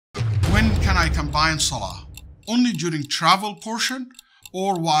when can I combine Salah? Only during travel portion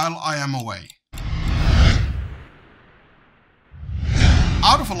or while I am away?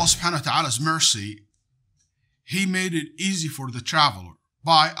 Out of Allah subhanahu wa ta'ala's mercy, He made it easy for the traveler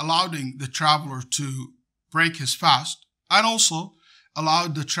by allowing the traveler to break his fast, and also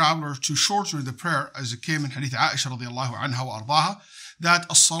allowed the traveler to shorten the prayer, as it came in Hadith Aisha radiallahu anha wa ardaha, that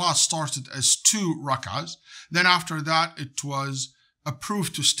as-salat started as 2 rak'ahs. Then after that, it was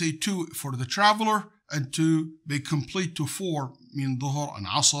approved to stay 2 for the traveler and to be complete to 4, meaning Dhuhr and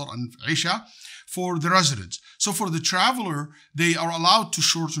Asr and Isha, for the residents. So for the traveler, they are allowed to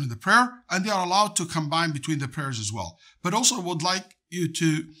shorten the prayer and they are allowed to combine between the prayers as well. But also I would like you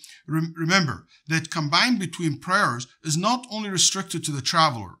to remember that combine between prayers is not only restricted to the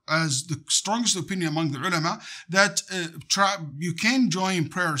traveler, as the strongest opinion among the ulama, that you can join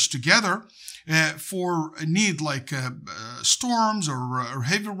prayers together for a need like storms or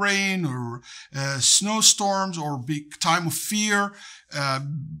heavy rain or snowstorms or big time of fear,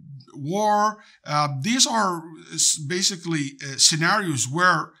 war. These are basically scenarios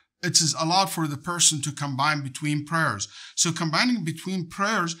where it is allowed for the person to combine between prayers. So combining between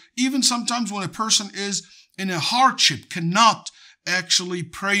prayers, even sometimes when a person is in a hardship, cannot actually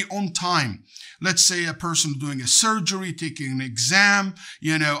pray on time. Let's say a person doing a surgery, taking an exam,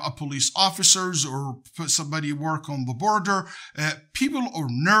 a police officers or somebody work on the border, people or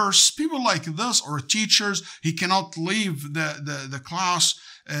nurse, people like this, or teachers, he cannot leave the class.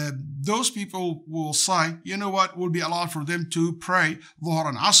 Those people will say, will be allowed for them to pray Dhuhr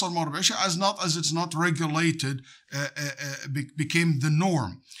and Asr, Maghrib, Isha, as it's not regulated, became the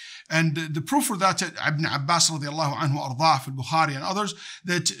norm. And the proof for that, Ibn Abbas radiallahu anhu ardah fil Bukhari and others,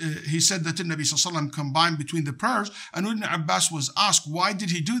 that he said that the Nabi sallallahu alaihi wasallam combined between the prayers. And when Ibn Abbas was asked, why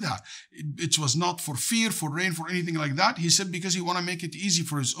did he do that? It was not for fear, for rain, for anything like that. He said, because he want to make it easy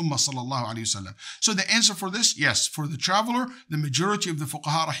for his ummah sallallahu alaihi wasallam. So the answer for this, yes, for the traveler, the majority of the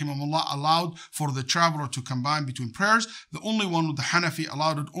fuqaha rahimahumullah allowed for the traveler to combine between prayers. The only one with the Hanafi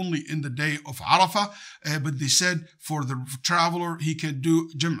allowed it only in the day of Arafah. But they said for the traveler, he can do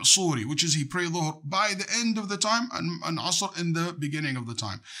Jam' which is he pray Dhuhr by the end of the time and Asr in the beginning of the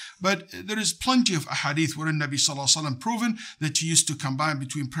time. But there is plenty of ahadith wherein Nabi sallallahu alaihi wasallam proven that he used to combine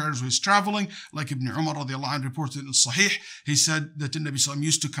between prayers when he's traveling. Like Ibn Umar radiallahu anhu reported in Sahih, he said that the Nabi sallallahu alaihi wasallam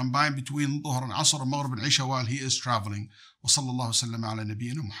used to combine between Dhuhr and Asr and Maghrib and Isha while he is traveling. Wa sallallahu sallam ala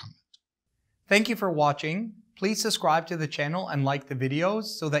nabiyyina Muhammad. Thank you for watching. Please subscribe to the channel and like the videos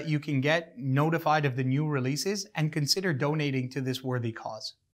so that you can get notified of the new releases, and consider donating to this worthy cause.